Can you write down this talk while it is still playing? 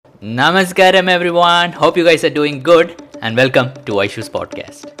Namaskaram everyone. Hope you guys are doing good and welcome to Aishu's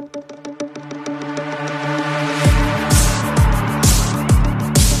podcast.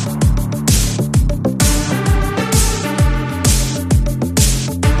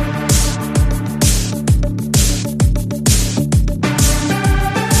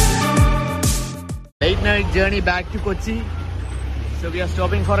 Late night journey back to Kochi. So we are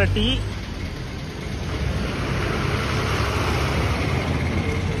stopping for a tea.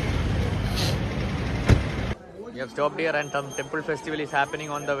 We have stopped here and some temple festival is happening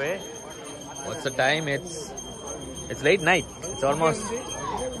on the way. What's the time? It's late night. It's almost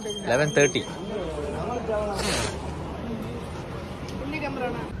 11:30.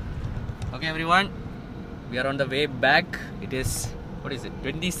 Okay everyone, we are on the way back. It is,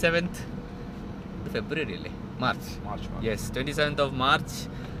 27th February, March. Yes, 27th of March.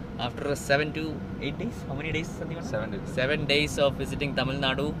 After 7 to 8 days. How many days? 7 days. 7 days of visiting Tamil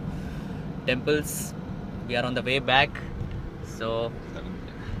Nadu temples. We are on the way back. So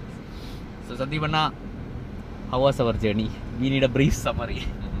Sandeepanna, how was our journey? We need a brief summary.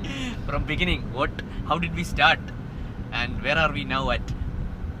 From beginning, how did we start? And where are we now at?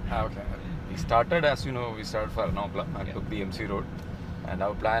 Okay. We started, as you know, for Ernakulam and took the MC road. And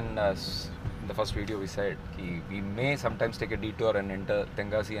our plan, as in the first video we said, we may sometimes take a detour and enter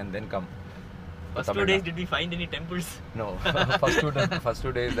Tenkasi and then come. First 2 days, did we find any temples? No. first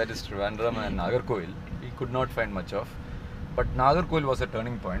 2 days, that is Trivandrum and Nagarkoil, we could not find much of. But Nagarkoil was a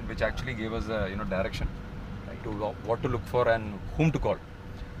turning point, which actually gave us a direction to what to look for and whom to call.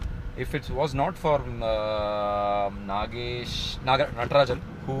 If it was not for Natarajan,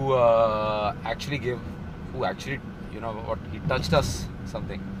 who actually he touched us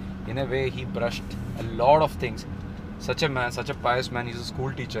something. In a way, he brushed a lot of things. Such a man, such a pious man, he's a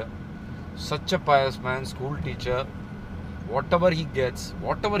school teacher. Such a pious man, school teacher. Whatever he gets,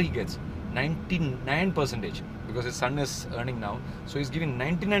 99%, because his son is earning now. So he's giving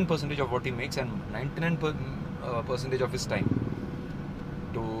 99% of what he makes and 99% of his time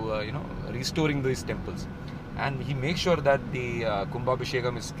to restoring these temples. And he makes sure that the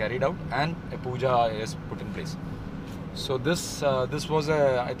Kumbhabhishekam is carried out and a puja is put in place. So this was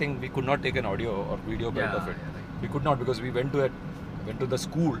I think we could not take an audio or video bit of it. We could not, because we went to the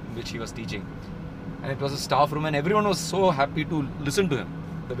school in which he was teaching, and it was a staff room, and everyone was so happy to listen to him,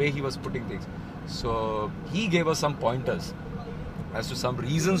 the way he was putting things. So he gave us some pointers as to some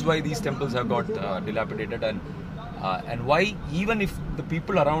reasons why these temples have got dilapidated, and why, even if the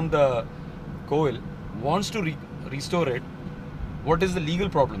people around the Koil wants to restore it, what is the legal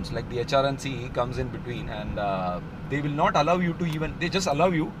problems? Like the HRNC comes in between, and they will not allow you to they just allow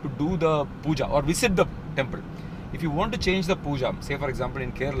you to do the puja or visit the temple. If you want to change the puja, say for example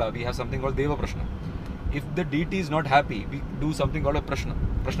in Kerala, we have something called Deva Prashna. If the deity is not happy, we do something called a Prashna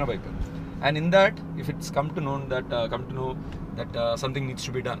Vaikam. And in that, if it's come to know that something needs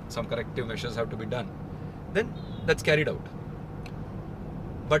to be done, some corrective measures have to be done, then that's carried out.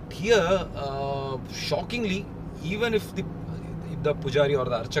 But here, shockingly, even if the pujari or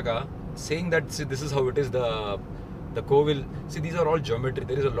the archaka saying that, see, this is how it is, the Kovil, see, these are all geometry.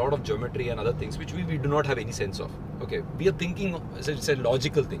 There is a lot of geometry and other things which we do not have any sense of. Okay, we are thinking it's a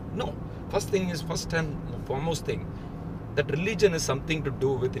logical thing. No, first and foremost thing, that religion is something to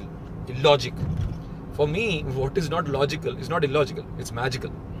do with illogic. For me, what is not logical is not illogical, it's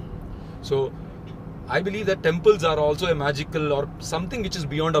magical. So I believe that temples are also a magical or something which is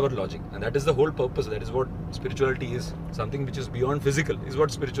beyond our logic, and that is the whole purpose. That is what spirituality is. Something which is beyond physical is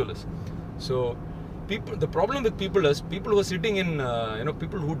what spiritual is. So the problem with people is people who are sitting in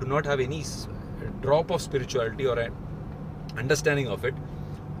people who do not have any drop of spirituality or an understanding of it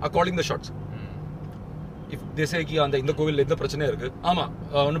are calling the shots. If they say ki அந்த இந்த கோவில்ல இந்த பிரச்சனை இருக்கு, ஆமா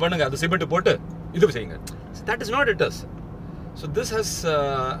ஒன்னு பண்ணுங்க, அது சிமெண்ட் போட்டு இது செய்யுங்க. That is not it. So this has,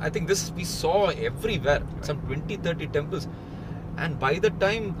 I think this we saw everywhere, some 20-30 temples, and by the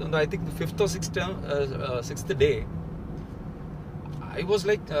time, I think the 5th or 6th day, I was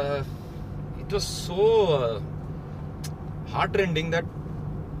like, it was so heartrending that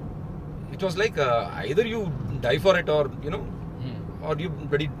it was like either you die for it or or you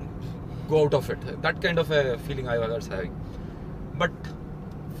ready go out of it. That kind of a feeling I was having. But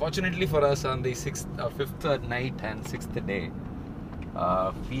fortunately for us, on the 5th night and 6th day,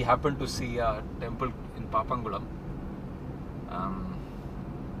 we happened to see a temple in Papangulam.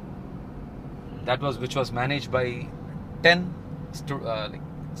 Which was managed by 10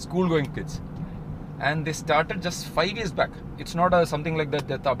 school-going kids, and they started just 5 years back. It's not something like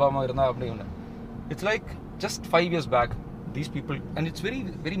that Abama. It's like just 5 years back these people, and it's very,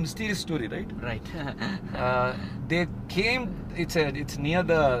 very mysterious story, right? Right. They came. It's near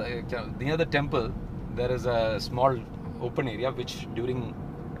the temple. There is a small open area which during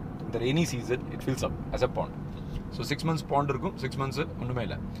the rainy season it fills up as a pond. So 6 months pond irukkum, 6 months onnume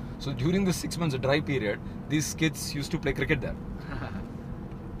illa. So during the 6 months dry period, these kids used to play cricket there.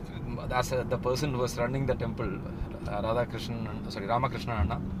 As the person who was running the temple, Ramakrishnan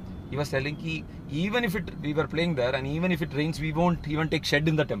Anna, he was telling ki even if we were playing there and even if it rains, we won't even take shed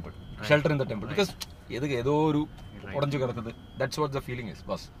in the temple, shelter in the temple, because that's what the feeling is,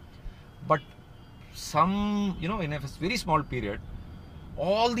 boss. But some, in a very small period,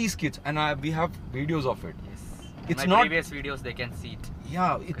 all these kids, and we have videos of it. Yes. It's In my not previous videos, they can see it.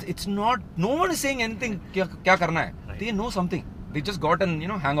 Yeah, it's not. No one is saying anything. Kya karna hai? Right. They know something. They just got an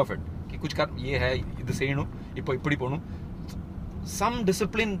hang of it. Ki kuch kar ye hai idu seinu ippadi ponu. Some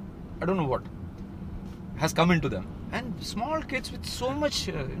discipline, I don't know what, has come into them. And small kids with so much,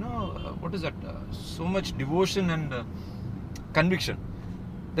 what is that? So much devotion and conviction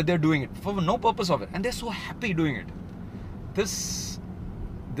that they're doing it for no purpose of it, and they're so happy doing it. This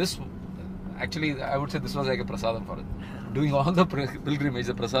actually, I would say this was like a prasadam for it. Doing all the pilgrimage,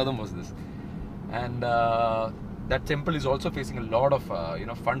 the prasadam was this. And that temple is also facing a lot of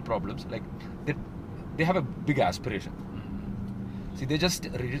fund problems. Like they have a big aspiration. See, they just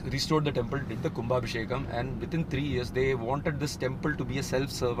restored the temple, did the Kumbhabhishekam, and within 3 years they wanted this temple to be a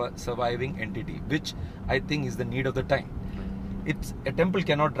self-surviving entity, which I think is the need of the time. A temple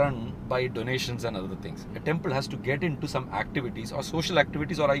cannot run by donations and other things. A temple has to get into some activities or social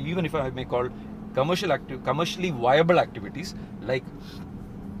activities, or even if I may call commercially viable activities, like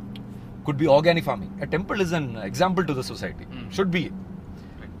could be organic farming. A temple is an example to the society. Should be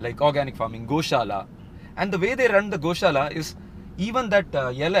like organic farming, Goshala, and the way they run the Goshala is even that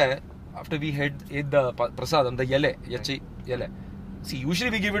yele, after we ate the prasadam, the yele. See, usually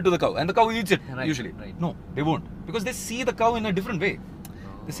we give it to the cow and the cow eats it, usually. Right. No, they won't. Because they see the cow in a different way.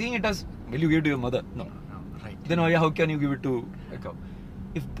 They're seeing it as, will you give it to your mother? No. Right. Then how can you give it to a cow?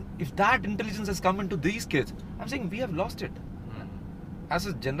 If that intelligence has come into these kids, I'm saying we have lost it. As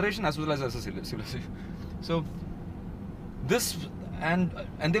a generation as well as a civilization. So, this, and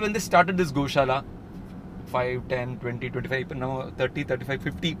then when they started this Goshala, 5, 10, 20, 25, now 30, 35,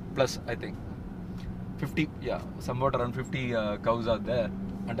 50 plus, I think. 50, somewhat around 50 cows are there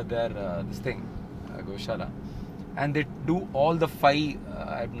under their this thing, Goshala, and they do all the 5.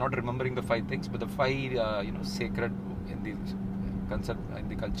 I'm not remembering the 5 things, but the 5 sacred in the concept, in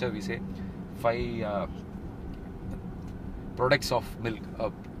the culture we say 5 products of milk,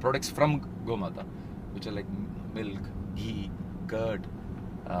 products from Gomata, which are like milk, ghee, curd.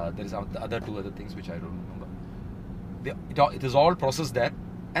 There is other 2 other things which I don't remember. It is all processed there.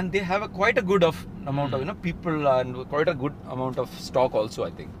 And they have quite a good amount of people and quite a good amount of stock also, I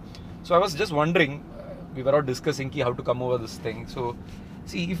think. So I was just wondering, we were all discussing how to come over this thing. So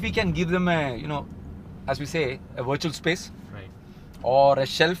see if we can give them a as we say, a virtual space, Right. or a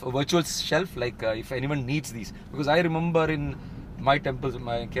shelf, a virtual shelf, like if anyone needs these. Because I remember in my temples,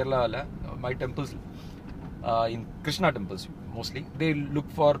 my Kerala, my temples, in Krishna temples mostly, they look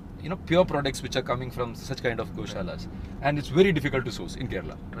for pure products which are coming from such kind of Goshalas, and it's very difficult to source in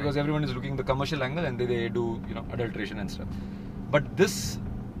Kerala because everyone is looking the commercial angle and they do adulteration and stuff. But this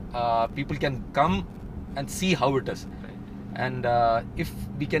people can come and see how it is, and if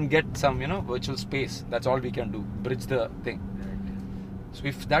we can get some virtual space, that's all we can do, bridge the thing. So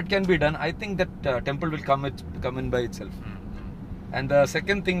if that can be done, I think that temple will come in by itself. And the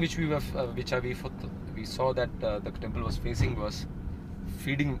second thing which we saw that the temple was facing was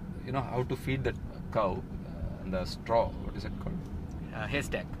feeding, how to feed the cow and the straw. What is it called?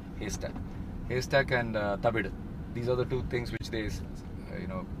 Haystack. Haystack and tabid. These are the 2 things which they,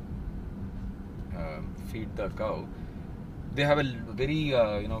 feed the cow. They have a very,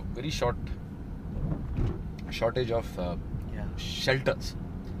 very shortage of shelters.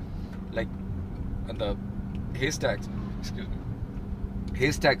 Like the haystacks. Excuse me.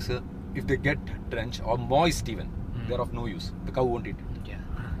 Haystacks, if they get drenched or moist even, they're of no use. The cow won't eat it. Yeah.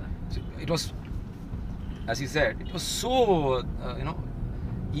 So it was, as he said, it was so,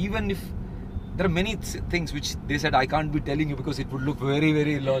 even if there are many things which they said I can't be telling you because it would look very,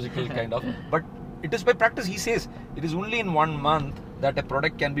 very illogical kind of, but it is by practice. He says it is only in 1 month that a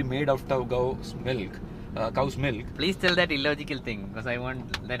product can be made out of cow's milk cow's milk. Please tell that illogical thing because I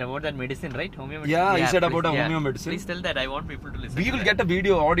want that about that medicine, right? Homeo medicine. Yeah, he said please, about a homeo medicine. Please tell that. I want people to listen. We to will that. get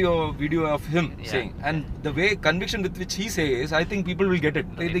a audio video of him Yeah. saying, and the way conviction with which he says, I think people will get it.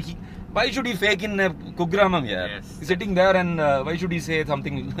 Right. Why should he fake in Kugramam? Yes. He's sitting there, and why should he say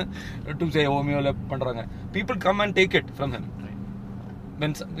something to say homeo pandranga? People come and take it from him. Right.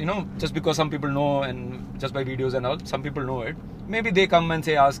 When just because some people know, and just by videos and all, some people know it. Maybe they come and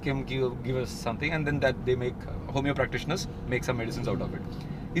say, ask him, give us something, and then that they make homeo practitioners make some medicines out of it.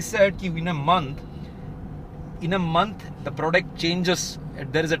 He said, ki in a month, the product changes.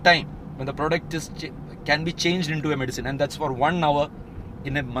 There is a time when the product can be changed into a medicine, and that's for 1 hour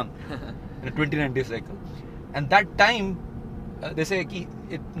in a month, in a 29-day cycle. And that time, they say ki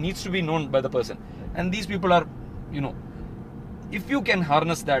it needs to be known by the person. And these people are, if you can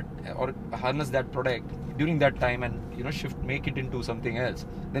harness that product during that time and make it into something else,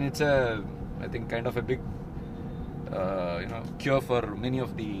 then it's I think kind of a big cure for many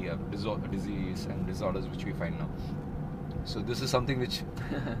of the disease and disorders which we find now. So this is something which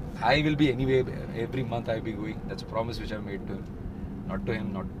I will be anyway, every month I'll be going. That's a promise which I've made to him, not to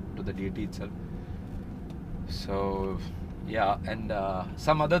him, not to the deity itself. So yeah, and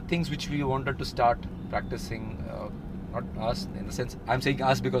some other things which we wanted to start practicing, not us in the sense, I'm saying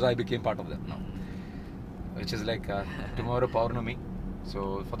us because I became part of that now, which is like tomorrow Paurnami.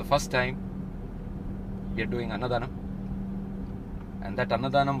 So for the first time we are doing Annadanam, and that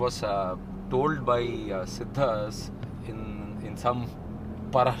Annadanam was told by Siddhas in some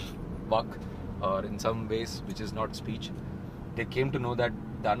paravak or in some ways which is not speech. They came to know that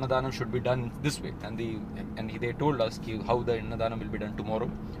the Annadanam should be done this way, and they told us how the Annadanam will be done tomorrow,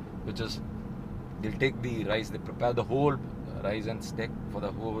 which is they'll take the rice, they prepare the whole rice and steak for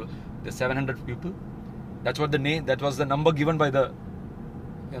the 700 people. That's what that was the number given by the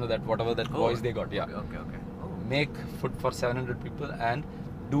that whatever that voice they got. Yeah. Okay. Oh. Make food for 700 people and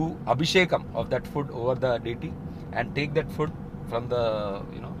do abhishekam of that food over the deity, and take that food from the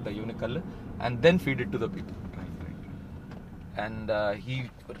the unikallu and then feed it to the people. Right. And he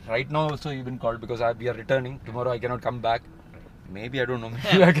right now also even called because we are returning tomorrow. I cannot come back. Maybe I don't know.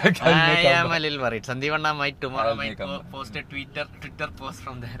 Maybe I can I make am come a little worried. Sandeevanna might tomorrow I'll might make a- post a Twitter post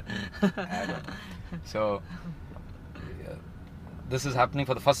from there. I don't know. So yeah, this is happening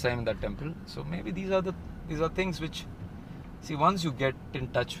for the first time in that temple. So maybe these are things which, see, once you get in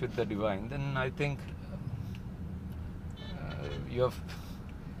touch with the divine, then I think you have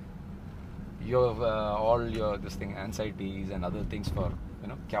all your anxieties and other things for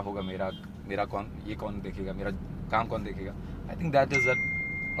क्या होगा मेरा कौन ये कौन देखेगा मेरा काम कौन देखेगा. I think that is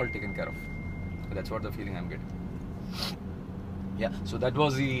all taken care of. That's what the feeling I'm getting. Yeah, so that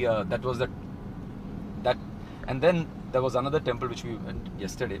was that, and then there was another temple which we went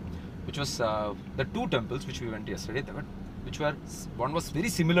yesterday, which was the two temples which we went yesterday, one was very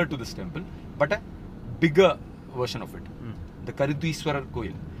similar to this temple but a bigger version of it. The Karuthiswarar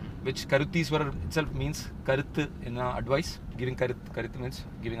Koil, which Karuthiswarar itself means Karut in advice, giving Karut means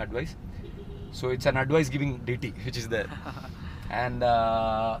giving advice. So it's an advice giving deity which is there. And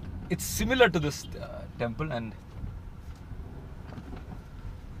it's similar to this temple, and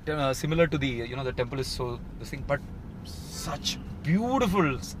similar to the the temple is so this thing, but such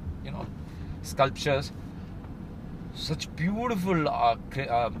beautiful sculptures, such beautiful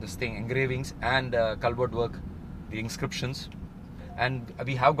engravings and culvert work, the inscriptions. And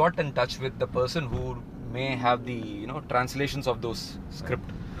we have got in touch with the person who may have the translations of those script.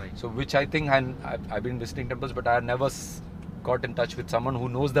 Right. So which I think I've been visiting temples, but I have never got in touch with someone who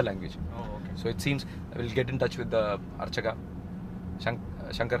knows the language. Oh, okay. So it seems I will get in touch with the Archaka,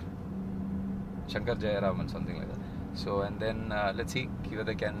 Shankar Jayaram and something like that. So and then let's see whether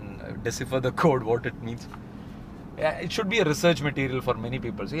they can decipher the code, what it means. Yeah, it should be a research material for many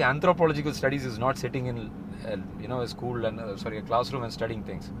people. See, anthropological studies is not sitting in a school and a classroom and studying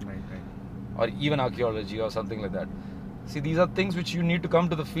things, Right. or even archaeology or something like that. See, these are things which you need to come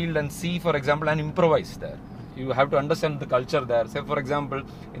to the field and see, for example, and improvise there. You have to understand the culture there. Say, for example,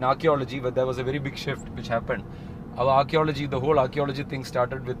 in archaeology, where there was a very big shift which happened. Our archaeology, the whole archaeology thing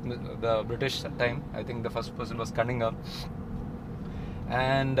started with the British time. I think the first person was Cunningham.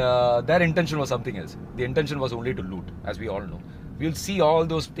 And their intention was something else. The intention was only to loot, as we all know. We'll see all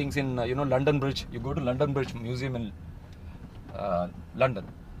those things in, London Bridge. You go to London Bridge Museum in London.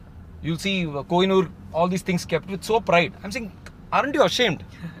 You'll see Kohinoor, all these things kept with so pride. I'm saying, aren't you ashamed?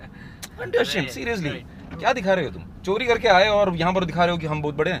 Aren't you ashamed? Seriously. क्या दिखा रहे हो तुम? चोरी करके आए और यहाँ पर दिखा रहे हो कि हम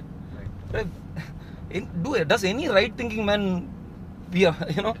बहुत बड़े हैं? Does any right-thinking man be,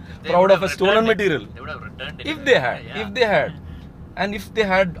 proud of a stolen material? They would have returned it. If they had, and if they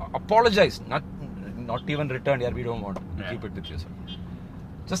had apologized, not even returned. Yeah, we don't want. You Yeah. keep it with yourself.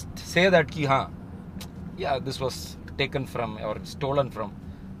 Just say that ki yeah, this was taken from or stolen from.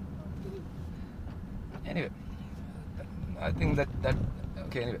 Anyway, I think that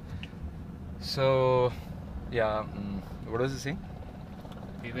okay. Anyway, so yeah, what was he saying?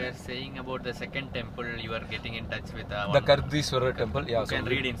 We were saying about the second temple. You were getting in touch with The Kardiswara temple. Yeah, You can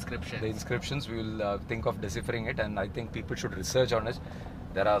we- read inscriptions. The inscriptions, we will think of deciphering it, and I think people should research on it.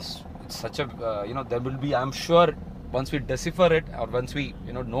 There are it's such a there will be. I'm sure once we decipher it, or once we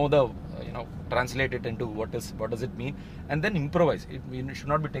know the translate it into what does it mean, and then improvise. It should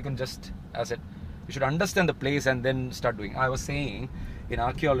not be taken just as it. You should understand the place and then start doing. I was saying in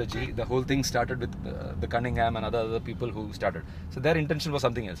archaeology, the whole thing started with the Cunningham and other people who started. So their intention was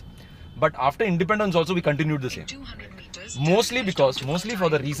something else. But after independence also we continued the same. Mostly for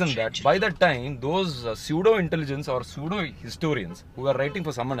the reason that by that time those pseudo intelligence or pseudo historians who were writing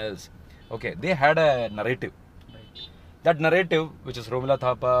for someone else, okay, they had a narrative. That narrative, which is Romila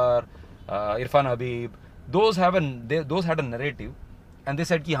Thapar, Irfan Habib, those had a narrative, and they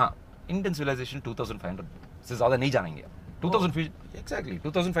said कि हाँ, Indian civilization 2500 से ज़्यादा नहीं जानेंगे.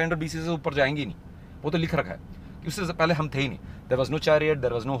 2500 BC से ऊपर जाएंगे नहीं. वो तो लिख रखा है. उससे पहले हम थे ही नहीं. There was no chariot,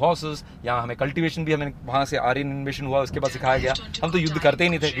 there was no horses. यहाँ हमें cultivation भी हमें वहाँ से Aryan invasion हुआ, उसके बाद सिखाया गया. हम तो युद्ध करते ही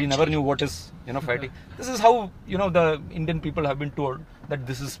नहीं थे. We never knew what is fighting. This is how the Indian people have been told that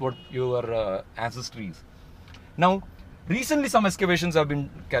this is what your ancestry is. Now, recently some excavations have been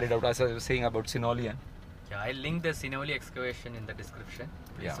carried out, as I was saying about Sinolian. Yeah, I linked the Sinoli excavation in the description.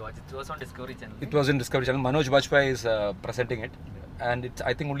 Please Yeah. watch it. It was on Discovery Channel. It was in Discovery Channel. Manoj Bajpayee is presenting it, and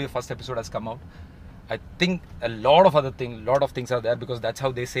I think only the first episode has come out. I think a lot of things are there because that's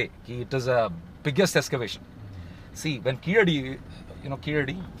how they say it is a biggest excavation. See, when Kiradi,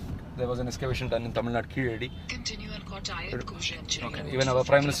 there was an excavation done in Tamil Nadu, Kiradi. Continue on Kottayam Kushan. Even our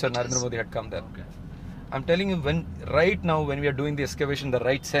Prime Minister Narendra Modi had come there. Okay. I'm telling you, right now when we are doing the excavation in the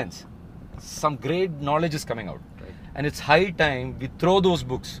right sense, some great knowledge is coming out. Right. And it's high time we throw those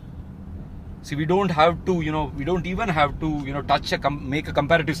books. See, we don't have to, we don't even have to, make a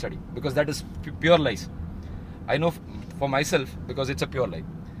comparative study because that is pure lies. I know for myself because it's a pure lie.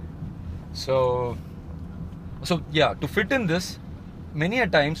 So yeah, to fit in this, many a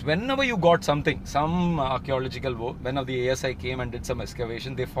times, whenever you got something, some archaeological work, whenever the ASI came and did some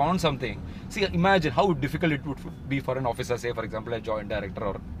excavation, they found something. See, imagine how difficult it would be for an officer, say for example a joint director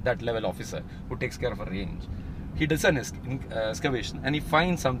or that level officer who takes care of a range. He does an excavation and he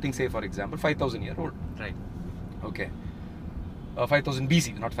finds something, say for example 5,000 year old. Right. Okay. 5,000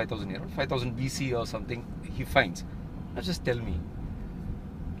 BC, not 5,000 year old, 5,000 BC or something he finds. Now just tell me,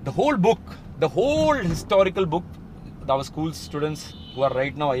 the whole book, the whole historical book, our school students who are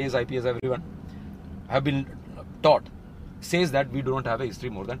right now IAS, IPS, everyone have been taught, says that we don't have a history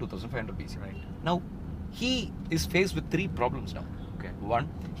more than 2,500 BC. Right. Now, he is faced with three problems now. Okay. One,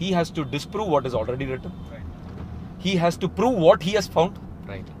 he has to disprove what is already written. Right. He has to prove what he has found.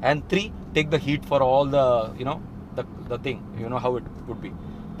 Right. And three, take the heat for all the, the thing, how it would be.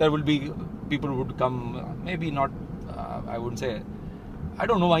 There will be, people would come, maybe not, I wouldn't say, I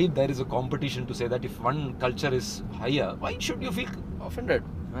don't know why there is a competition to say that if one culture is higher, why should you feel offended?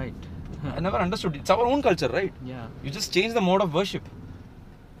 Right. I never understood. It's our own culture, right? Yeah. You just change the mode of worship.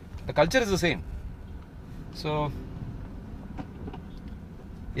 The culture is the same. So,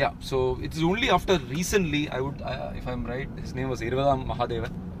 yeah. So it's only after recently, if I'm right, his name was Irvadam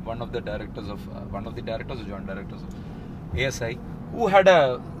Mahadevan, one of the directors or joint directors of ASI,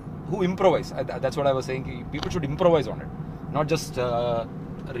 who improvised. That's what I was saying. People should improvise on it, not just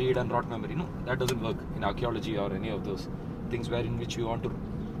read and rot memory. No, that doesn't work in archaeology or any of those things in which you want to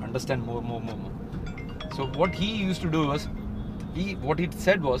understand more. So what he used to do was, what he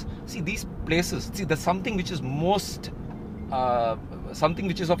said was, see these places, there's something which is something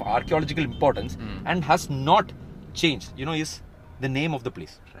which is of archaeological importance and has not changed, is the name of the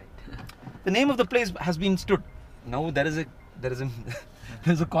place. Right. The name of the place has been stood. Now there is a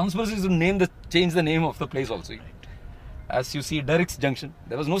conspiracy to change the name of the place also. As you see, Derrick's Junction,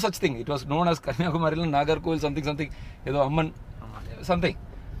 there was no such thing. It was known as Kanyakumari, Nagarkoil, something.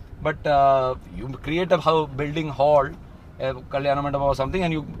 But you create a building hall, Kalyana Mandapa or something,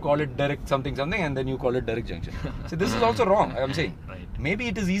 and you call it Derrick something, and then you call it Derrick Junction. So this is also wrong, I am saying. Right. Maybe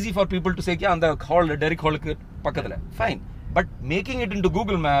it is easy for people to say, yeah, the hall, Derrick Hall, fine. But making it into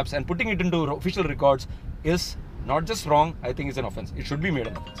Google Maps and putting it into official records is not just wrong. I think it's an offense. It should be made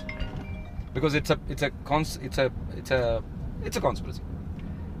an offense because it's a conspiracy.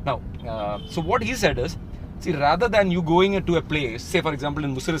 Now, so what he said is, see, rather than you going into a place, say for example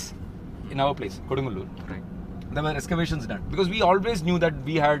in Musiris, in our place, Kodungalur, Right. there were excavations done because we always knew that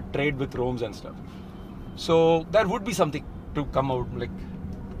we had trade with Rome's and stuff. So there would be something to come out, like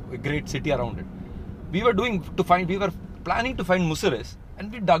a great city around it. We were planning to find Muziris,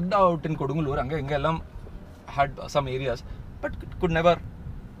 and we dug out in Kodungallur, Angellam had some areas, but could never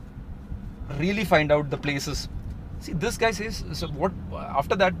really find out the places. See, this guy says, so what,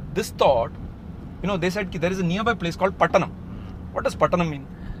 after that, this thought, they said there is a nearby place called Pattanam. What does Pattanam mean?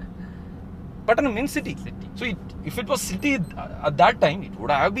 Pattanam means city. So if it was city at that time, it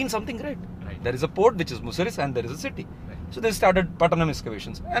would have been something great. Right. There is a port which is Muziris and there is a city. Right. So they started Pattanam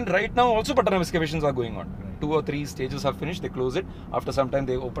excavations. And right now also Pattanam excavations are going on. Right. 2 or 3 stages have finished, they close it. After some time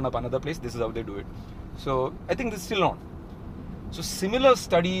they open up another place. This is how they do it. So I think this is still on. So similar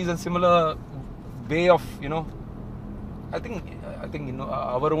studies and similar way of, I think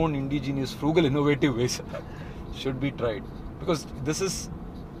our own indigenous, frugal, innovative ways should be tried, because this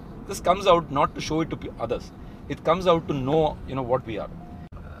comes out not to show it to others. It comes out to know, what we are.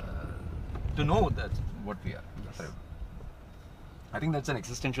 To know that what we are. Yes. I think that's an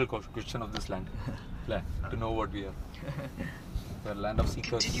existential question of this land. To know what we are. The land of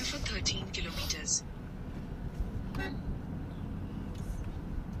seekers. Continue for 13 kilometers.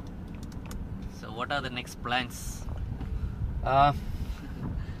 So what are the next plans? There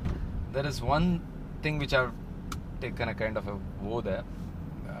is one thing which I've taken a kind of a vow there,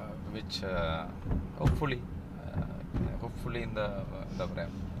 which hopefully in the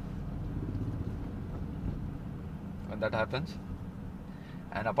when that happens.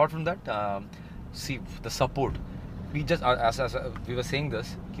 And apart from that, see the support. We just as we were saying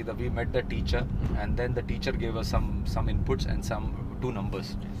this, we met the teacher, and then the teacher gave us some inputs and some 2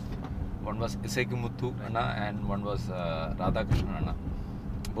 numbers. One was Iseki Muthu Anna and one was Radhakrishnan Anna,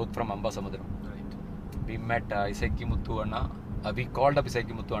 both from Ambasamudram. Right. We met Iseki Muthu Anna. We called up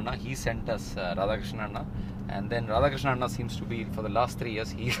Iseki Muthu Anna. He sent us Radhakrishnan Anna, and then Radhakrishnan Anna seems to be, for the last 3 years,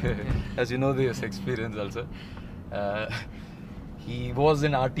 he, as you know, this experience also. He was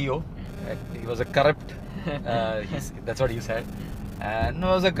in RTO. He was a corrupt. That's what he said, and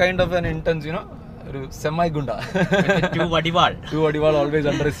was a kind of an intense, semi-gunda. With 2 Vadival. 2 Vadival always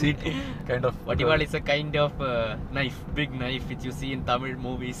under a seat, kind of. Vadival is a kind of knife, big knife, which you see in Tamil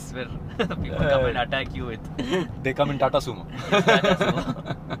movies where people come and attack you with. They come in Tata Sumo. Tata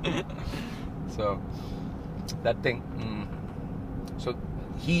Sumo. So that thing. So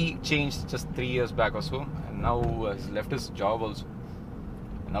he changed just 3 years back or so, and now has left his job also.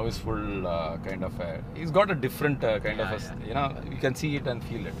 Now he's full kind of he's got a different kind of you can see it and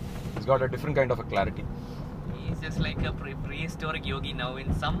feel it. He's got a different kind of a clarity. He's just like a prehistoric yogi now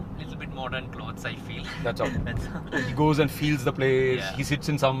in some little bit modern clothes, I feel. That's all. That's all. He goes and feels the place. Yeah. He sits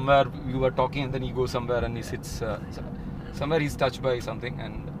in somewhere, you were talking, and then he goes somewhere and he sits somewhere, he's touched by something.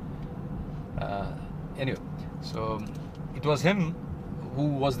 And anyway, so it was him who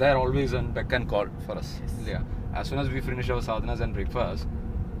was there always and beck and call for us. Yes. Yeah. As soon as we finish our sadhanas and breakfast,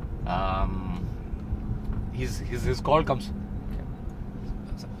 his call comes,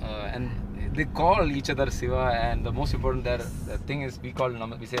 and they call each other Shiva, and the most important the thing is we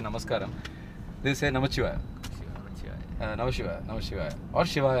say Namaskaram, they say Namachivaya, Namashivaya, or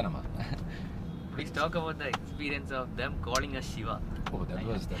Shivaya Nama. Please talk about the experience of them calling us Shiva. Oh, that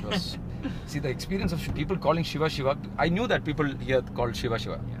was see, the experience of people calling Shiva Shiva. I knew that people here called Shiva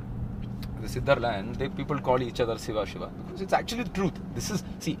Shiva. Yeah. The Siddhar land, people call each other Shiva Shiva, because it's actually the truth. This is,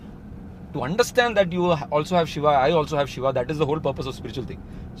 see, to understand that you also have Shiva, I also have Shiva, that is the whole purpose of spiritual thing.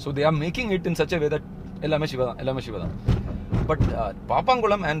 So they are making it in such a way that Ellame Shiva. But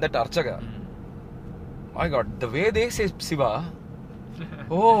Papangulam and that Archaka, my God, the way they say Shiva,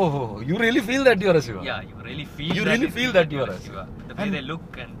 oh, you really feel that you are a Shiva. Yeah, you really feel. You really feel that you are a Shiva. The way they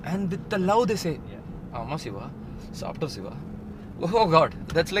look and with the love they say, Amma Shiva, Sapta Shiva. Oh God,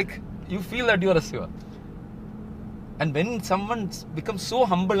 that's like, you feel that you are a Shiva. And when someone becomes so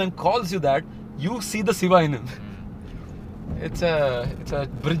humble and calls you that, you see the Shiva in him. It's a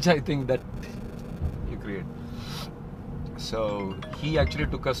bridge, I think, that you create. So he actually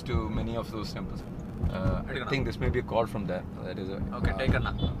took us to many of those temples. I think this may be a call from there. That is Okay, take it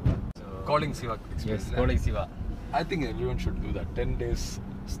now. Calling Shiva. Yes, calling Shiva. I think everyone should do that. 10 days.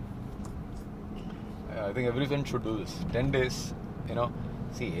 I think everyone should do this. 10 days.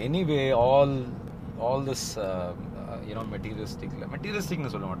 See, anyway, all this,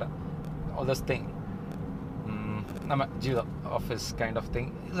 materialisticness, all this thing, office kind of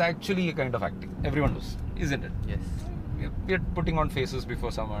thing is actually a kind of acting. Everyone does, isn't it? Yes. We are putting on faces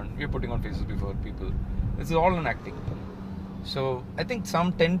before someone. We are putting on faces before people. This is all an acting. So I think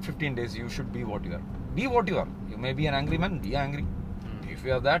some 10-15 days you should be what you are. Be what you are. You may be an angry man. Be angry. If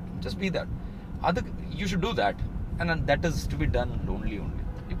you are that, just be that. You should do that, and that is to be done lonely only.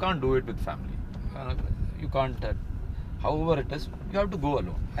 You can't do it with family. you can't. However it is, you have to go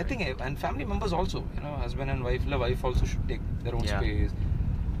alone. I think, and family members also. You know, husband and wife. The wife also should take their own Yeah. space.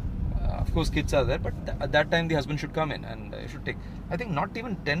 Of course, kids are there, but at that time the husband should come in and should take. I think not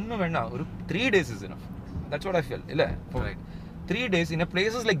even 10 venna, 3 days is enough. That's what I feel. Right. 3 days in a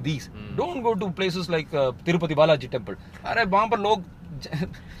places like these. Hmm. Don't go to places like Tirupati Balaji temple. अरे वहाँ पर लोग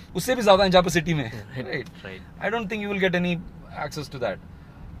उससे भी ज़्यादा हैं जहाँ पर city में. Right. Right. I don't think you will get any access to that.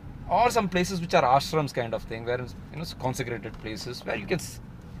 Or some places which are ashrams kind of thing, where consecrated places where you can,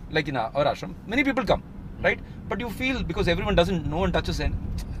 like in our ashram, many people come, right? But you feel because everyone doesn't, no one touches,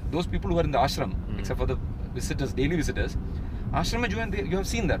 and those people who are in the ashram, except for the visitors, daily visitors, ashram mein jo hai, you have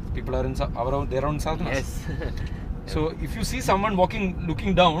seen that people are in their own sadhanas. Yes. So if you see someone walking,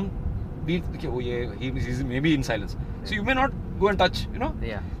 looking down, be okay, oh yeah, he's maybe in silence. So you may not go and touch,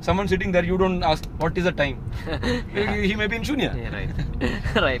 Yeah. Someone sitting there, you don't ask what is the time. He may be in shunya. Yeah,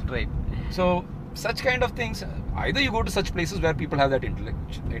 right. right. So such kind of things, either you go to such places where people have that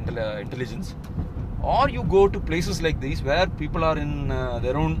intelligence, or you go to places like these where people are in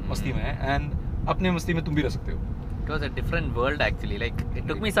their own masti mein, and apne masti mein tum bhi reh sakte ho. It was a different world actually. Like it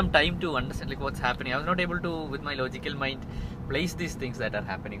took me some time to understand like what's happening. I was not able to, with my logical mind, place these things that are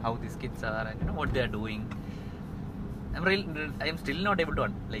happening, how these kids are, and what they are doing. I am still not able to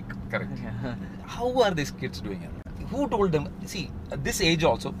Correct. How are these kids doing it? Who told them? See, at this age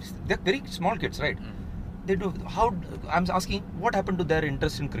also, they're very small kids, right? They do. How? I'm asking, what happened to their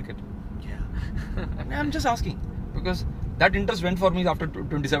interest in cricket? Yeah. I'm just asking because that interest went for me after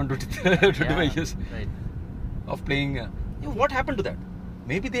 27, 25 years Right. of playing. What happened to that?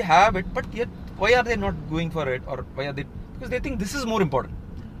 Maybe they have it, but yet why are they not going for it? Or why are they? Because they think this is more important.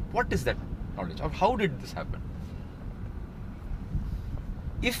 What is that knowledge? Or how did this happen?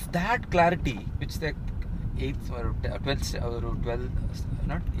 If that clarity, which the 8th or 12,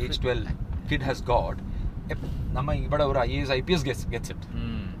 not age 12 kid has got, Nama Ibada or IAS, IPS gets it,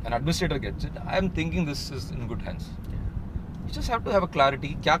 an administrator gets it, I am thinking this is in good hands. You just have to have a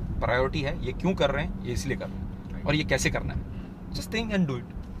clarity, क्या priority है, ये क्यों कर रहे हैं, ये इसलिए कर रहे हैं, और ये कैसे करना है. Just think and do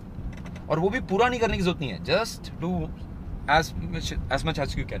it. और वो भी पूरा नहीं करने की जरूरत नहीं है. Just do as much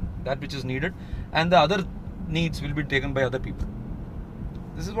as you can, that which is needed, and the other needs will be taken by other people.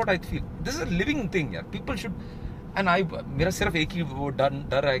 This is what I feel. This is a living thing, यार. People should, and मेरा सिर्फ एक ही वो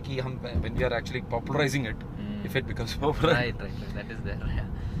डर है कि हम when we are actually popularizing it, if it becomes popular. Right. That is there. Yeah.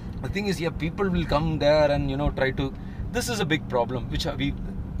 The thing is, people will come there and try to. This is a big problem, which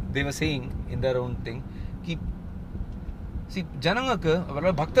they were saying in their own thing. कि see ஜனங்களுக்கு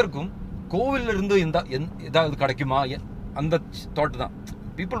அவரோட பக்தருக்கும் கோவில்ல இருந்து ஏதாவது கிடைக்குமா அந்த thought தான்.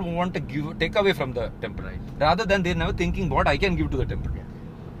 People want to take away from the temple, Right. rather than they're never thinking what I can give to the temple.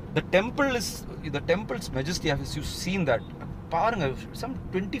 The temple's majesty. Have you seen that? Some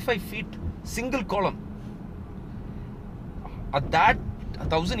 25 feet single column. At that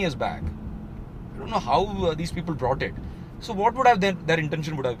 1,000 years back, I don't know how these people brought it. So what would have their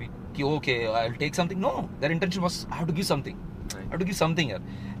intention would have been? Okay, I'll take something. No, their intention was I have to give something. Right. I have to give something here,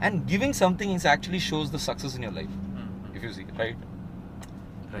 and giving something is actually shows the success in your life. If you see, right?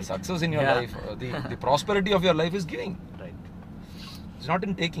 The success in your life, the prosperity of your life is giving. Right. It's not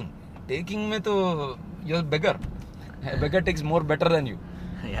in taking. Taking में तो you're a beggar. A beggar takes more better than you.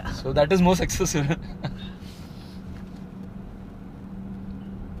 Yeah. So that is more successful.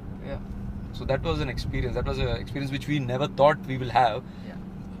 Yeah. So that was an experience. That was an experience which we never thought we will have.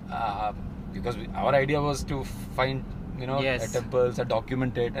 Yeah. Because our idea was to find Yes. temples and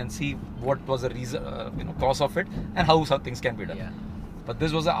document it and see what was the reason, cause of it and how some things can be done. Yeah. But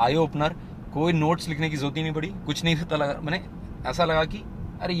this was an eye opener. कोई notes लिखने की जरूरत ही नहीं पड़ी. कुछ नहीं पता लगा. मैंने ऐसा लगा कि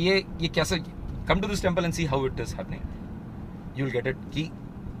अरे ये कैसे come to this temple and see how it is happening. You will get it. कि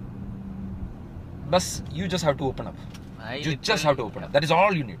बस you just have to open up. You just have to open up. That is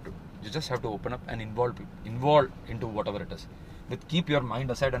all you need to. You just have to open up and involve into whatever it is. But keep your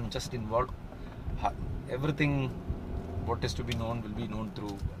mind aside and just involve. Everything what is to be known will be known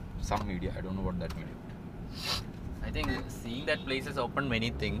through some media. I don't know what that media. I think seeing that place has opened many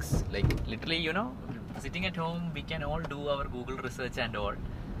things. Like literally, sitting at home, we can all do our Google research and all.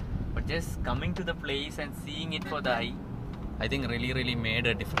 But just coming to the place and seeing it for the eye, I think really made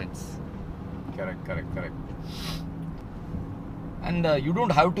a difference. Correct. And you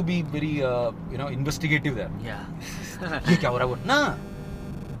don't have to be very, investigative there. Yeah. ये क्या हो रहा है वो? ना,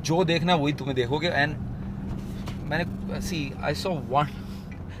 जो देखना वही तुम्हें देखोगे. And I saw one,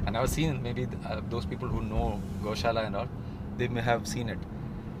 and I've seen maybe those people who know Goshala and all, they may have seen it.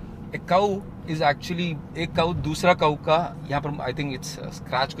 A cow is actually एक cow दूसरा cow का यहाँ पर I think it's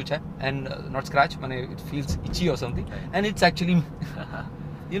scratch कुछ है, and not scratch, it feels itchy or something, and it's actually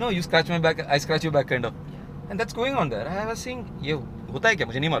you scratch my back, I scratch your back kind of. And that's going on there. I was saying, ये होता है क्या?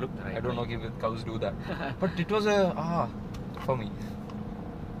 मुझे नहीं मालूम. Right, I don't know if cows do that. But it was for me.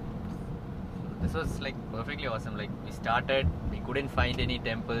 This was like perfectly awesome. Like we started, we couldn't find any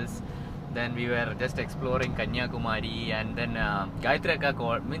temples. Then we were just exploring Kanyakumari, and then Gayatri Akka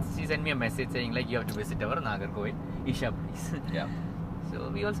called. Means she sent me a message saying like you have to visit our Nagarkoil Isha place. Yeah. So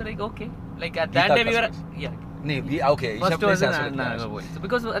we also like okay. Like at that Geeta day we were Akka okay. Isha First place was as well. Nagarkoil. So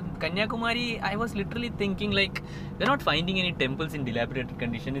because at Kanyakumari, I was literally thinking like they're not finding any temples in dilapidated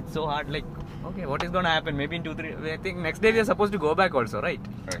condition. It's so hard. Like okay, what is gonna happen? Maybe in 2-3. I think next day we are supposed to go back also, right?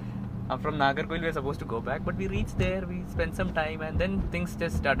 Right. From Nagarkoil we were supposed to go back, but we reached there, we spent some time, and then things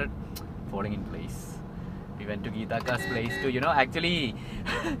just started falling in place. We went to Geetaka's place to, actually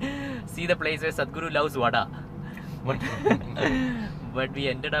see the place where Sadhguru loves vada. But we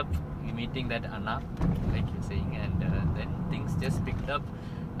ended up meeting that Anna, like you're saying, and then things just picked up.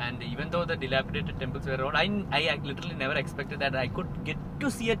 And even though the dilapidated temples were around, I literally never expected that I could get to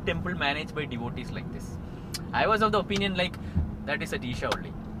see a temple managed by devotees like this. I was of the opinion like that is at Isha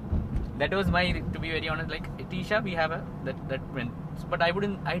only. That was my, to be very honest, like at Isha we have that went, but I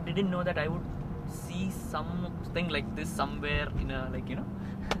didn't know that I would see something like this somewhere in a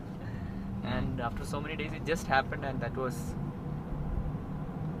and after so many days it just happened, and that was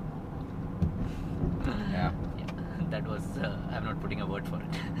that was I'm not putting a word for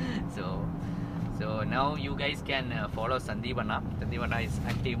it. so now you guys can follow Sandeep Anna. Sandeep Anna is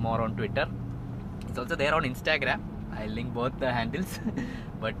active more on Twitter. It's also there on Instagram. I'll link both the handles.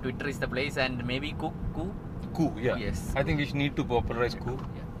 But Twitter is the place, and maybe Koo, yeah. Yes. I think we need to popularize Koo.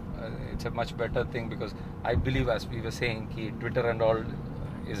 Yeah. It's a much better thing, because I believe, as we were saying, Twitter and all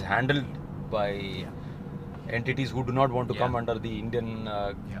is handled by entities who do not want to come under the Indian,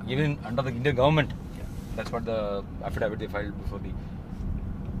 even under the Indian government. Yeah. That's what the affidavit they filed before the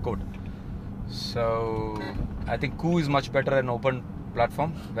court. So I think Koo is much better an open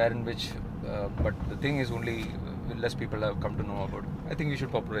platform, wherein which, but the thing is only less people have come to know about it. I think we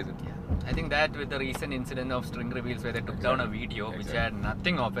should popularize it. Yeah. I think that with the recent incident of string reveals where they took down a video which had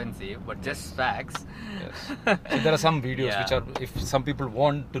nothing offensive but just facts. Yes. So there are some videos which are, if some people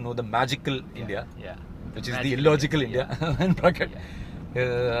want to know the magical India, which is the illogical India, in bracket,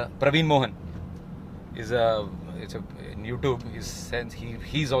 Praveen Mohan is in YouTube.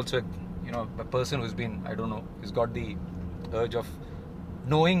 He's also a person who's been, I don't know, he's got the urge of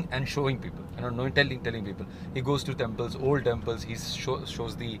knowing and showing people, telling people. He goes to temples, old temples. He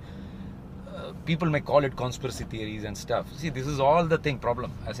shows the people may call it conspiracy theories and stuff. See, this is all the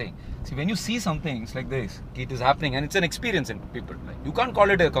problem. I say, see, when you see something, it's like this, it is happening, and it's an experience in people. You can't call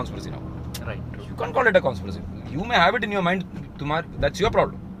it a conspiracy now. Right. You can't call it a conspiracy. You may have it in your mind. That's your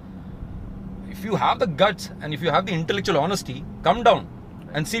problem. If you have the guts and if you have the intellectual honesty, come down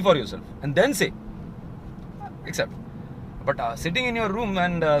and see for yourself, and then say, accept. But sitting in your room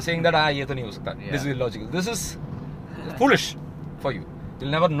and saying that this is illogical, this is foolish for you.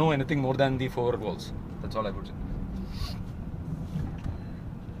 You'll never know anything more than the four walls. That's all I would say.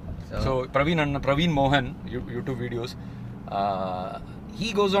 So Praveen Mohan, YouTube videos,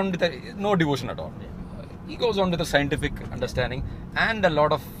 he goes on with no devotion at all. He goes on with a scientific understanding and a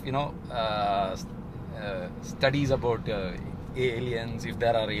lot of studies about aliens, if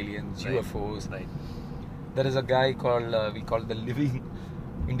there are aliens, UFOs. Right. There is a guy called we call the living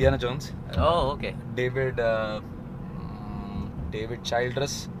Indiana Jones. Okay. David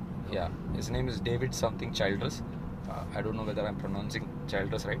Childress. Yeah, his name is David something Childress. I don't know whether I'm pronouncing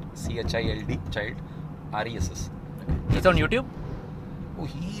Childress right. CHILD, Child, RESS. It's on YouTube? Oh,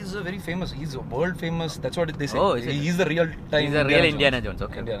 he is a very famous. He's a world famous. That's what they say. Oh, is it? He's the real time. He's a real Indiana Jones.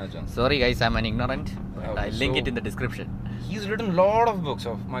 Okay. Indiana Jones. Sorry guys, I'm an ignorant. But Okay, I'll link it so- in the description. He's written a lot of books.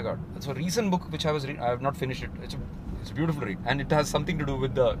 Oh my God! It's a recent book which I was reading. I have not finished it. It's a beautiful read, and it has something to do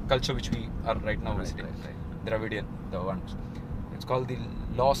with the culture which we are right now visiting. Dravidian, the ones. It's called the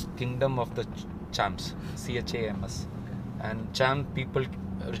Lost Kingdom of the Chams, CHAMS, and Cham people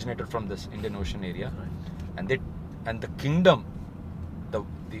originated from this Indian Ocean area, and the kingdom,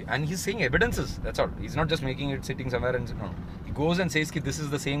 and he's saying evidences. That's all. He's not just making it sitting somewhere and no. He goes and says, "This is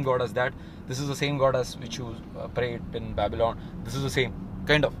the same God as that. This is the same God as which you prayed in Babylon. This is the same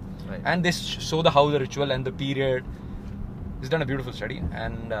kind of." Right. And they show how the ritual and the period. He's done a beautiful study,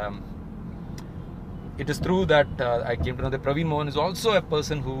 and it is true that I came to know that Praveen Mohan is also a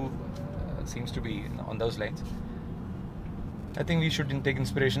person who seems to be on those lines. I think we should take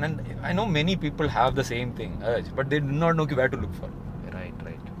inspiration, and I know many people have the same thing, but they do not know where to look for. Right.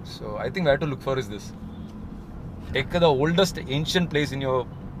 So I think where to look for is this. Take the oldest ancient place in your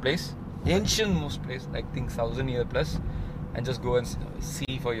place, ancient most place, like think 1,000 year plus, and just go and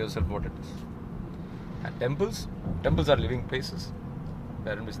see for yourself what it is. And temples are living places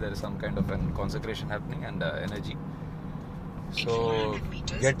where in which there is some kind of an consecration happening and energy. So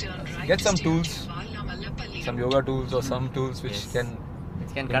get some tools, some yoga tools or some tools which can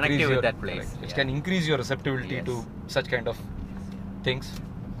connect you with that place. Correct, which can increase your receptivity to such kind of things.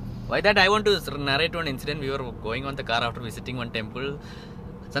 Why that I want to narrate one incident. We were going on the car after visiting one temple.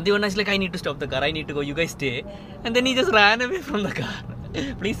 Sandeep is like, I need to stop the car, I need to go, you guys stay. And then he just ran away from the car.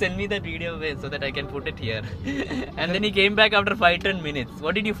 Please send me that video so that I can put it here. And then he came back after 5-10 minutes.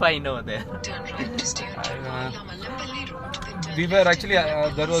 What did you find over there? Turn right to stay on Malapalli Road. Then turn We were left actually,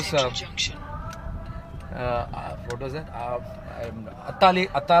 to there was, junction. what was that?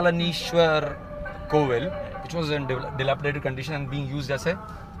 Atalanishwar Kovel, which was in dilapidated condition and being used as a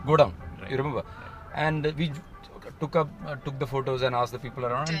go down. You remember? And we took the photos and asked the people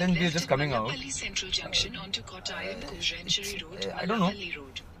around, and then we were just coming out. Malapalli Central Junction onto Kottayam Kozhancheri Road. I don't know. Malapalli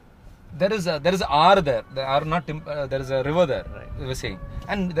Road. There is a R there. There are not. There is a river there. They were saying,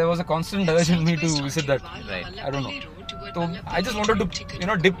 and there was a constant urge in me to visit that. Right. I don't know. So I just wanted to,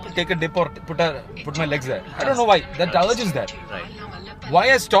 take a dip or put my legs there. I don't know why. That urge is there. Right.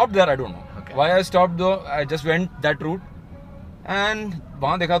 Why I stopped there, I don't know. Okay. Why I stopped though, I just went that route, and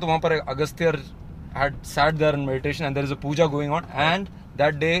वहाँ देखा तो वहाँ पर Agastya had sat there in meditation, and there is a puja going on, and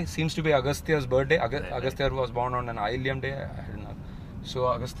that day seems to be Agastya's birthday. Agastya was born on an Ailyam day. I don't know. So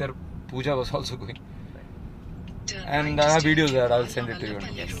Agastya puja was also going, Turn and right I to have stay videos on there. I'll send it to you.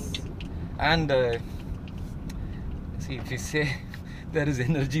 Malapalli Road. And see, if you say there is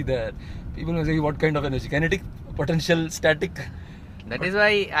energy there, people will say, what kind of energy? Kinetic, potential, static? That is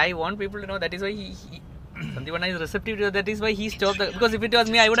why I want people to know. That is why Sandeep is receptive to that. That is why he stopped. Because if it was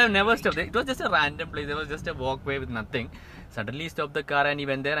me, I would have never stopped. It was just a random place. It was just a walkway with nothing. Suddenly he stopped the car and he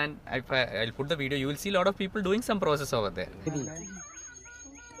went there. And I'll put the video. You will see a lot of people doing some process over there. It was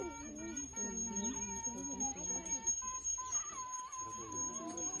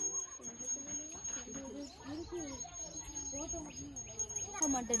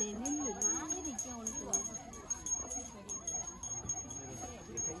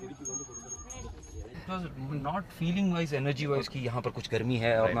not feeling wise, energy wise कि यहाँ पर कुछ गर्मी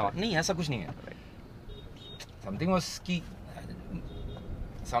है और मैं नहीं ऐसा कुछ नहीं है. Something was कि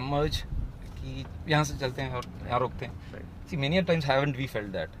some urge कि यहाँ से चलते हैं और यहाँ रोकते हैं. See, many a times haven't we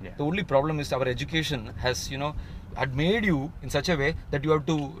felt that? Yeah. The only problem is our education has had made you in such a way that you have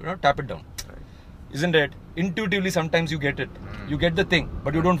to tap it down. Isn't it? Intuitively sometimes you get it. You get the thing,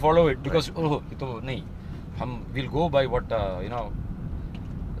 but you don't follow it because ये तो नहीं. We'll go by what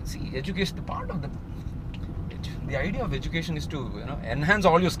See, education. The part of the idea of education is to enhance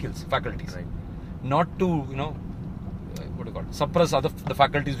all your skills, faculties, not to what do you call it? Suppress the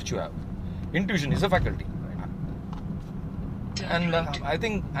faculties which you have. Intuition is a faculty, and I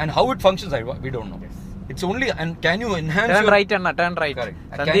think how it functions, we don't know. It's only, and can you enhance Turn your, right, Anna, turn right. Correct.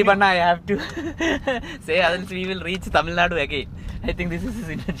 Sandeep Anna, I have to say, else we will reach Tamil Nadu again. I think this is his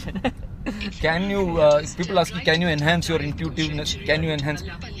intention. Can you, people ask you, can you enhance your intuitiveness? Can you enhance?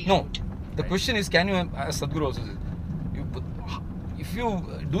 No. The question is, can you, as Sadhguru also says, if you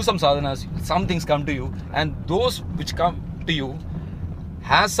do some sadhanas, some things come to you, and those which come to you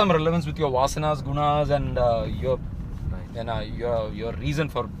has some relevance with your vasanas, gunas, and your reason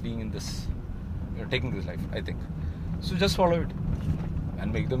for being in this, taking this life, I think. So just follow it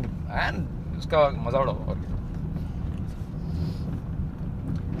and make them, and uska maza udaao.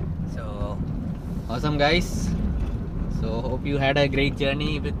 So, awesome guys. So, hope you had a great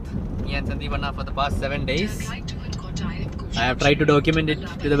journey with me and Sandeep Anna for the past 7 days. Turn right toward Kottayam Kozhancheri I have tried to document it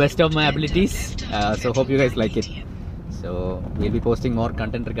to the best of my abilities. So, hope you guys like it. So, we'll be posting more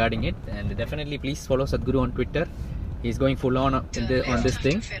content regarding it. And definitely please follow Sadhguru on Twitter. He's going full on this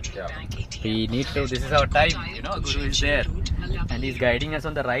thing. We need to, this is our time, Guru is there. And he's guiding us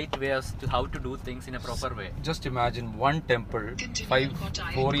on the right way as to how to do things in a proper way. Just imagine one temple,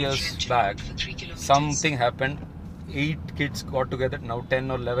 4 years back, something happened, 8 kids got together, now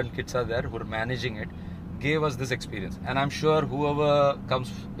 10 or 11 kids are there who are managing it, gave us this experience. And I'm sure whoever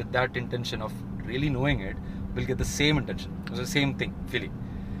comes with that intention of really knowing it will get the same intention, the same thing, feeling.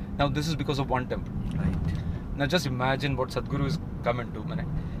 Now this is because of one temple. Right. Now just imagine what Sadhguru is coming to.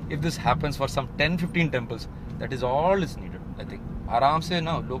 If this happens for some 10-15 temples, that is all is needed, I think. आराम से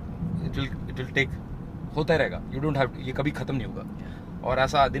ना लोग, it will take, होता रहेगा. You don't have, ये कभी खत्म नहीं होगा. और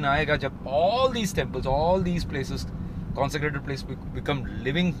ऐसा दिन आएगा जब all these temples, all these places, consecrated places become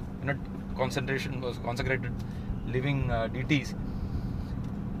living, consecrated living deities,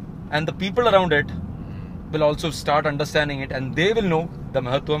 and the people around it will also start understanding it, and they will know the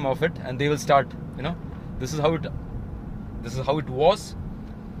mahatvam of it, and they will start, this is how it was.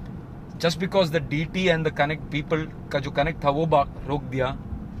 just because the DT and the connect people का जो connect था वो रोक दिया,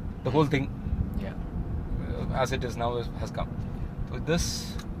 the whole thing as it is now has come. So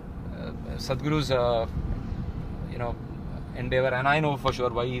this Sadhguru's endeavor, and I know for sure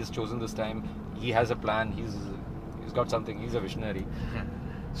why he's chosen this time. He has a plan. He's got something. He's a visionary.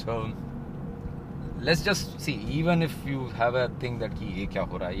 So let's just see. Even if you have a thing that कि ये क्या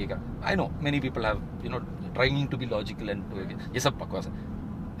हो रहा है, ये क्या, I know many people have trying to be logical and ये सब बकवास है.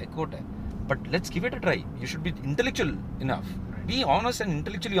 I quote है. But let's give it a try. You should be intellectual enough. Be honest and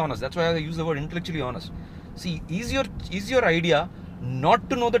intellectually honest. That's why I use the word intellectually honest. See, is your idea not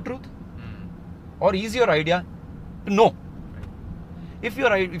to know the truth, or is your idea to know? If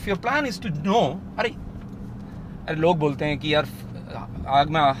your plan is to know, अरे लोग बोलते हैं कि यार आग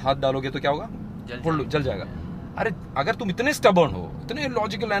में हाथ डालोगे तो क्या होगा? जल जाएगा. अरे अगर तुम इतने stubborn हो, इतने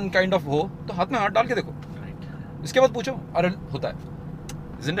logical and kind of हो, तो हाथ में हाथ डाल के देखो. इसके बाद पूछो, अरे होता है.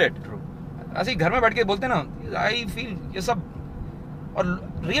 Isn't it? True. ऐसे ही घर में बैठ के बोलते हैं ना, I feel ये सब, और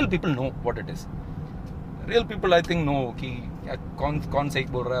real people know what it is. Real people I think know कि कौन सही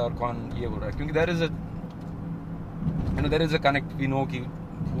बोल रहा है और कौन ये बोल रहा है, क्योंकि there is a connect. We know कि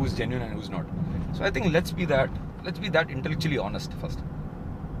who is genuine and who is not. So I think let's be that intellectually honest first.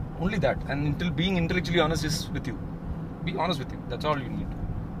 Only that, and being intellectually honest is with you. Be honest with you. That's all you need.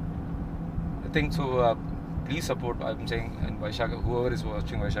 I think so. Please support. I'm saying, and Vaishaka, whoever is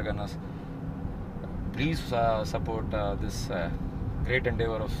watching Vaishaka Nas, please support this great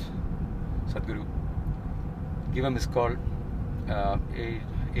endeavor of Sadhguru. Give him his call.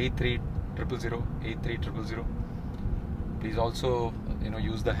 83000. Please also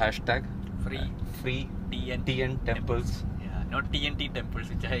use the hashtag free TN temples. Yeah, not TNT temples,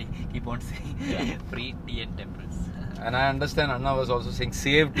 which I keep on saying. Yeah. Free TN temples. And I understand Anna was also saying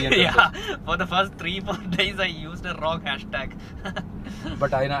save TN temples. Yeah, for the first 3-4 days I used a wrong hashtag.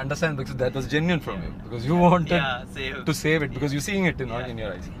 But I understand because that was genuine from you, because you wanted to save it, because you're seeing it in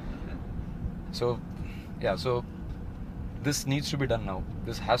your eyes. So so this needs to be done now.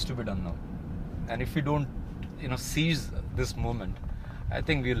 This has to be done now. And if we don't seize this moment, I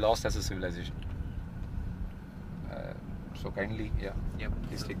think we lost as a civilization. So kindly,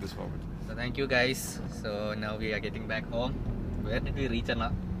 please take this forward. So thank you guys. So now we are getting back home. Where did we reach,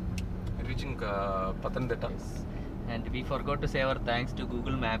 Anna? We're reaching Pathanamthitta. And we forgot to say our thanks to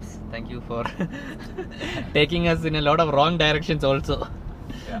Google Maps. Thank you for taking us in a lot of wrong directions also.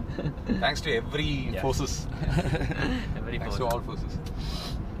 Yeah. Thanks to every forces. Thanks to all forces.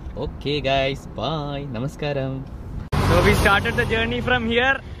 Okay guys, bye. Namaskaram. So we started the journey from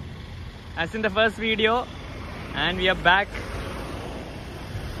here, as in the first video, and we are back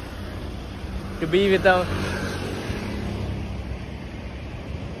to be with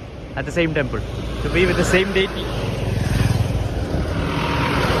at the same temple, to be with the same deity.